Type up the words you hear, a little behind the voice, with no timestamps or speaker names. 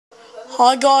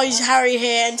Hi guys, Harry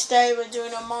here, and today we're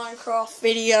doing a Minecraft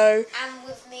video. And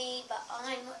with me, but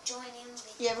I'm not joining.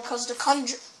 Yeah, because the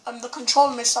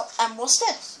controller messed up. And what's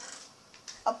this?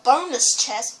 A bonus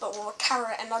chest, but with a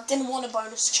carrot, and I didn't want a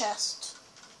bonus chest.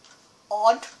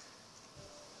 Odd.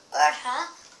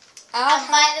 And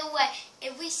by the way,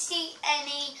 if we see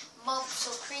any mobs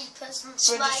or creepers and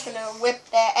we're just gonna whip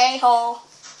their a-hole.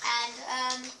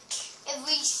 And if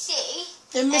we see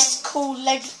the mystical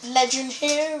legend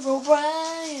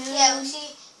Herobrine. Yeah, we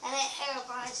see and then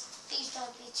Herobrine, please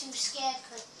don't be too scared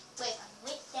because we're gonna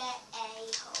whip their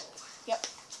a-hole. Yep.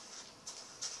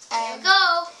 Here we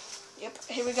go. Yep,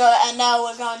 here we go, and now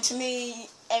we're going to meet,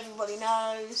 everybody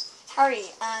knows, Harry,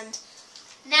 and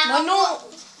now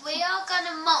we are going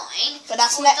to mine. But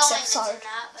that's next episode.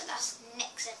 But that's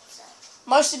next episode.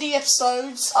 Most of the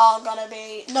episodes are going to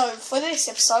be, no, for this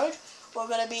episode, we're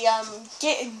going to be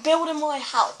building my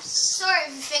house. Sorry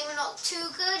if you think we're not too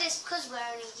good, it's because we're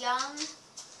only young.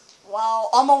 Well,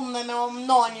 I'm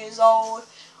 9 years old.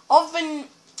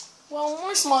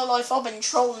 Most of my life I've been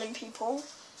trolling people.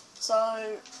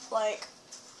 So, like,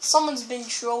 someone's been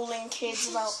trolling kids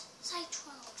about... Say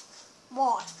 12.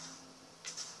 Why?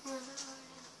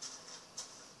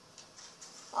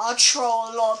 I troll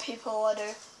a lot of people, I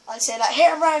do. I say, like,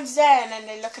 Herobrine's there, and then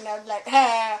they look and they're like,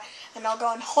 hey, and I'll go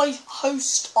on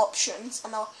host options,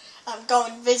 and I'll go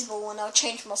invisible, and I'll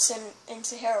change my sim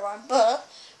into Herobrine. But,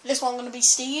 this one I'm going to be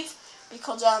Steve,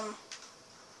 because, I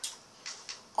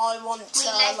want to,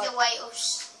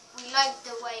 We like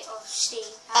the way of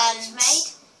Steve, and he's made,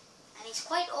 and he's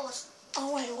quite awesome.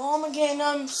 Oh wait, well I'm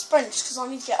getting sprints because I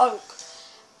need to get oak.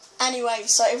 Anyway,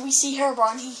 so if we see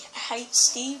Herobrine, he hates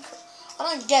Steve. I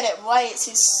don't get it. Why it's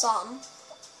his son?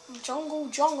 Jungle.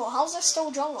 How's there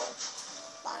still jungle?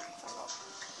 Bang, thank God.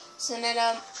 So then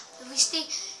if we see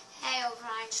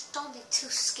Herobrine, just don't be too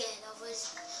scared of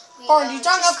us. Byron, you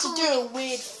don't have to do a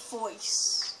weird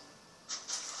voice.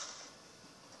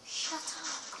 Shut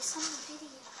up, it's on the video.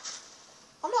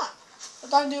 I'm not. I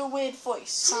don't do a weird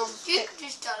voice. You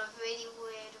just done a really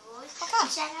weird voice. I can.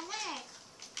 You said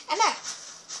I know.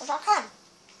 Because I can.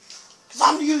 Because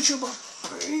I'm the YouTuber.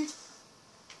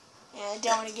 Yeah, I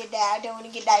don't want to get that. I don't want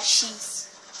to get that sheath,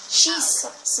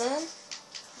 son.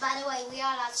 By the way, we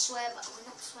are allowed to swear, but we're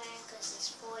not swearing because it's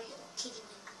for Kitty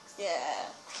Wings. Yeah,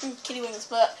 Kitty Wings.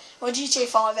 But my GTA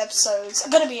 5 episodes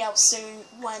are going to be out soon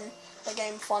when the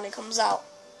game finally comes out.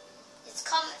 It's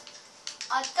coming.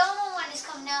 I don't know when it's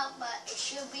coming out, but it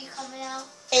should be coming out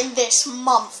in this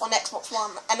month on Xbox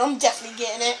One, and I'm definitely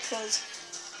getting it because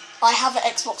I have an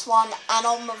Xbox One, and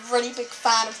I'm a really big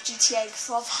fan of GTA because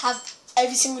I've had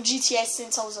every single GTA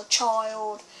since I was a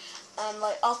child, and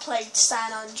like I played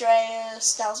San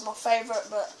Andreas. That was my favourite,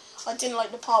 but I didn't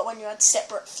like the part when you had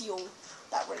separate fuel.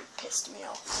 That really pissed me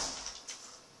off.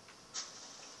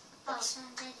 Oh, San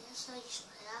Andreas, I used to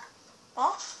play that.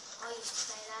 What? I used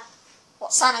to play that.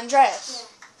 What, San Andreas?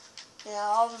 Yeah.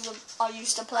 Yeah, I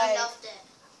used to play. I loved it.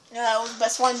 Yeah, it was the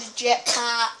best one. The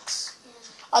jetpacks.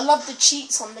 Yeah. I love the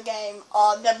cheats on the game.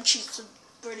 Them cheats are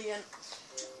brilliant.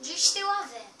 Do you still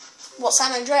have it? What,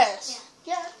 San Andreas?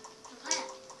 Yeah. Yeah. Play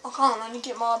it. I can't. I need to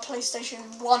get my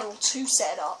PlayStation 1 or 2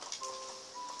 set up.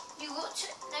 You got to,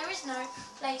 there is no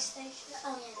PlayStation.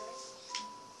 Oh yeah,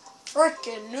 there is.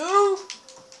 Frickin' new.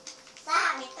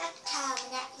 Sorry, don't tell me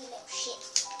that, you little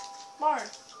shit. Byron.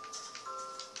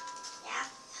 Yeah.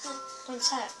 Don't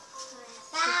say it.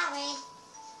 Sorry.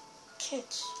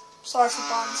 Kids. Sorry for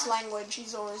Byron's language.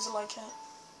 He's always like it.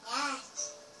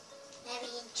 Yes.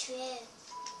 Very true.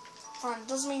 Byron,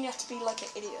 doesn't mean you have to be like an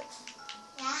idiot.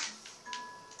 Yeah.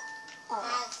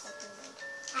 Oh,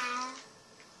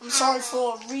 I'm sorry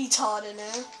for retarding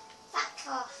it. Back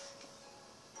off.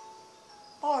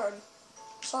 Byron.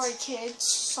 Sorry, kids.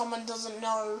 Someone doesn't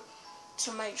know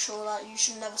to make sure that you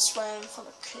should never swear in front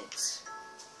of kids.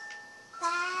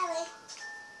 Sorry.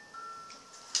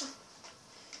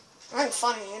 It ain't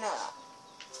funny, you know that.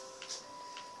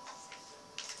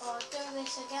 Oh, do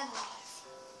this again.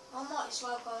 I might as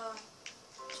well go on.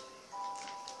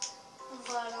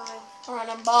 Alright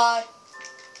then, bye.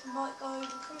 I might go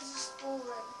because it's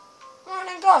boring. Alright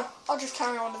then, go. I'll just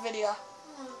carry on the video.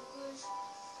 No, because...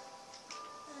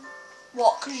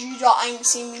 What, because you ain't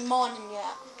seen me mining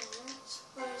yet?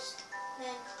 Suppose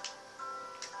then...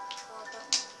 Oh, I don't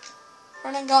know.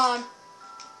 Alright then, go home.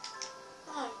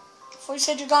 No. I thought you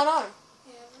said you're going home.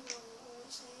 Yeah, I don't know what I want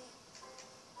to say.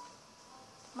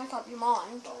 Make up your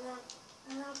mind.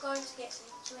 I'm not going to get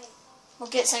something to eat. We'll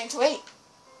get something to eat.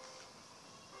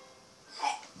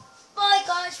 Hey, bye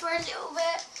guys for a little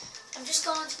bit. I'm just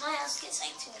going to my house to get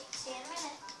something to eat. See you in a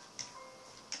minute.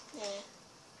 Yeah.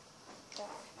 Don't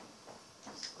worry.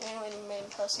 We ain't really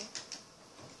person.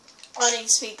 I need to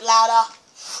speak louder.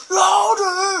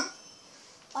 Louder!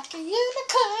 Like a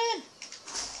unicorn.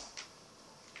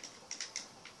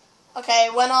 Okay,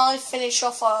 when I finish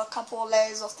off a couple of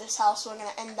layers of this house, we're going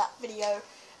to end that video.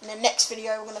 In the next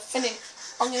video, I'm going to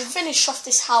finish off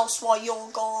this house while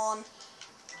you're gone.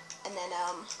 And then,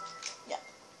 yeah.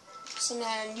 So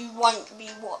then you won't be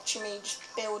watching me just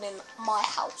building my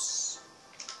house.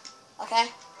 Okay?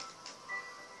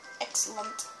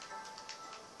 Excellent.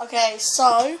 Okay,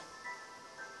 so...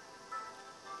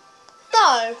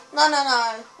 No.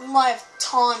 We might have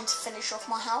time to finish off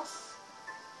my house.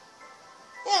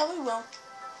 Yeah, we will.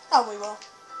 Oh, we will.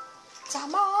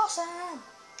 I'm awesome.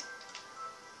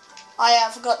 Oh yeah,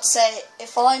 I forgot to say,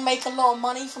 if I make a lot of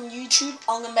money from YouTube,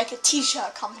 I'm going to make a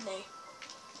t-shirt company.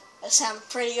 That sounds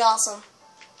pretty awesome.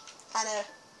 I know.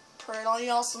 Pretty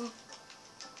awesome.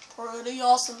 Pretty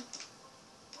awesome.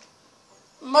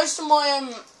 Most of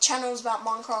my channel is about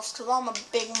Minecraft because I'm a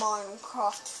big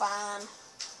Minecraft fan.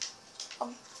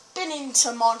 I've been into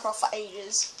Minecraft for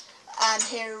ages. And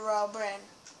here,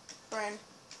 Bryn.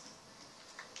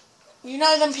 You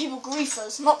know them people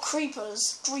griefers, not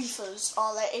creepers, griefers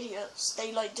are they idiots.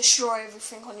 They like destroy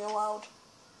everything on your world.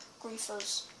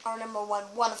 Griefers. I remember when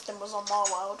one of them was on my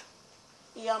world.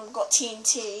 He got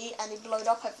TNT and he blowed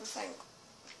up everything.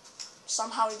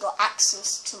 Somehow he got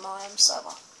access to my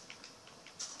server.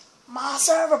 My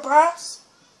server, bros!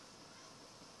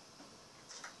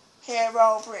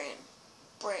 Hero Bryn.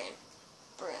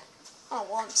 I don't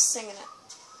want singing it.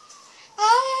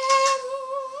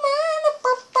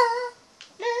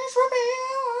 Let's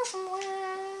reveal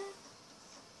somewhere.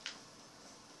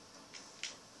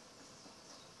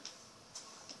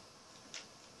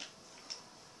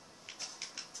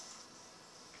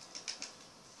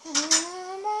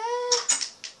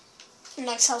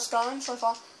 Nice house going so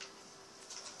far.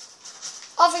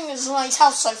 I think it's a nice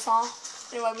house so far.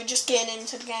 Anyway, we're just getting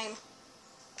into the game.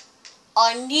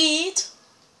 I need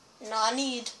to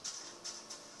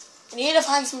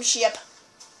find some sheep.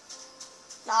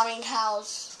 No, I mean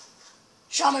cows.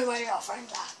 Show me where your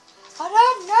friends are. I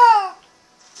don't know.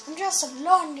 I'm just a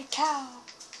lonely cow.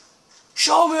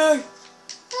 Show me.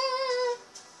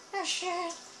 No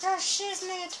shit. No, she's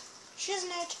not.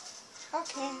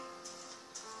 Okay.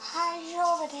 Hi,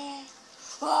 over there.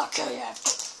 Okay, yeah.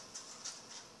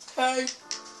 Okay.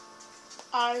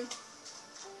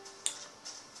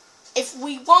 If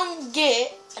we won't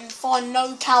get and find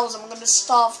no cows, I'm gonna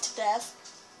starve to death.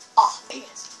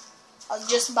 Yes. I was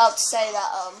just about to say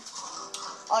that,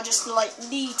 I just,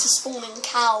 need to spawn in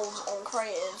cows on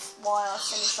creative while I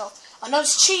finish off. I know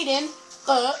it's cheating,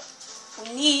 but we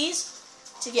need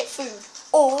to get food.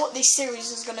 Or this series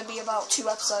is going to be about 2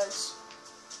 episodes.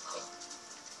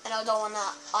 And I don't want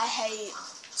that. I hate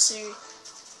to...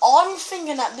 I'm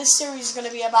thinking that this series is going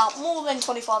to be about more than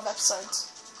 25 episodes.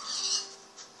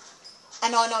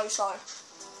 And I know so.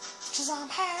 Because I'm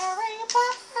Harry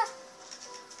Potter.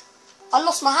 I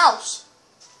lost my house.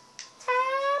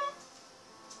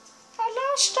 I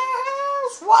lost the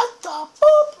house. What the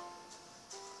boop?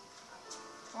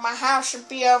 My house should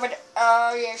be over there.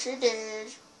 Oh, yes it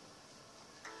is.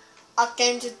 I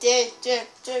came to dig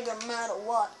no matter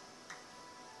what.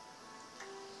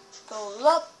 Goes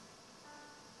up.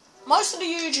 Most of the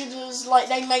YouTubers,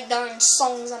 they make their own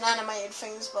songs and animated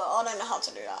things, but I don't know how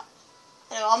to do that.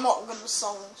 Anyway, I'm not good with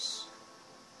songs.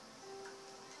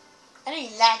 I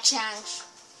need lag change.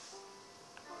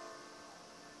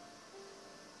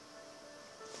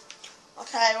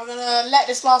 Okay, we're gonna let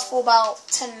this last for about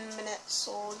 10 minutes,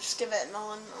 or just give it 9. I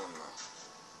don't know.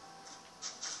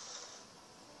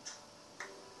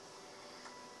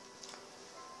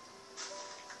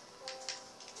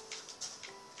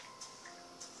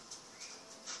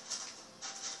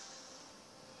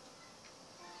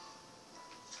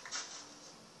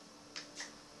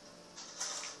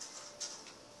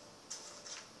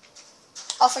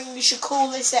 I think we should call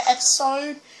this an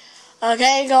episode.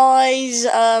 Okay, guys,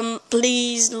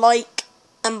 please like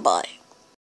and bye.